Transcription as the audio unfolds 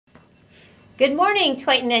Good morning,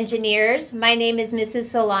 Twighton engineers. My name is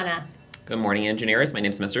Mrs. Solana. Good morning, engineers. My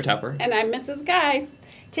name is Mr. Tupper. And I'm Mrs. Guy.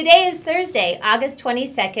 Today is Thursday, August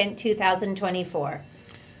 22nd, 2024.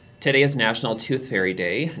 Today is National Tooth Fairy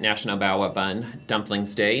Day, National Bawa Bun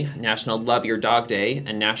Dumplings Day, National Love Your Dog Day,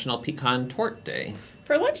 and National Pecan Torte Day.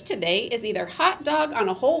 For lunch today is either hot dog on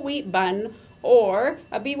a whole wheat bun or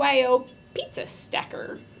a BYO pizza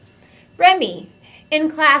stacker. Remy, in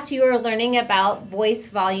class you are learning about voice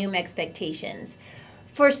volume expectations.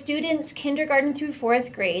 For students kindergarten through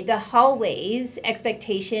 4th grade, the hallways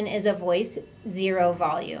expectation is a voice 0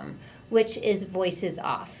 volume, which is voices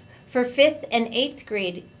off. For 5th and 8th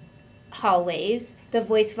grade hallways, the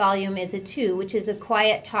voice volume is a 2, which is a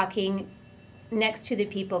quiet talking next to the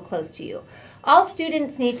people close to you. All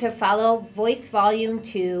students need to follow voice volume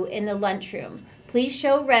 2 in the lunchroom. Please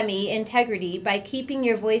show Remy integrity by keeping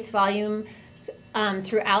your voice volume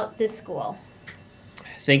throughout the school.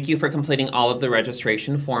 Thank you for completing all of the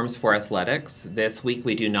registration forms for athletics. This week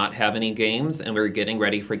we do not have any games, and we're getting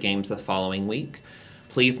ready for games the following week.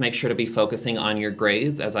 Please make sure to be focusing on your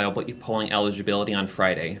grades, as I will be polling eligibility on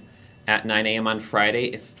Friday. At 9 a.m. on Friday,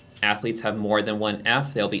 if athletes have more than one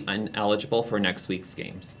F, they'll be ineligible for next week's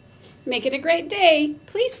games. Make it a great day.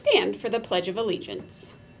 Please stand for the Pledge of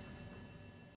Allegiance.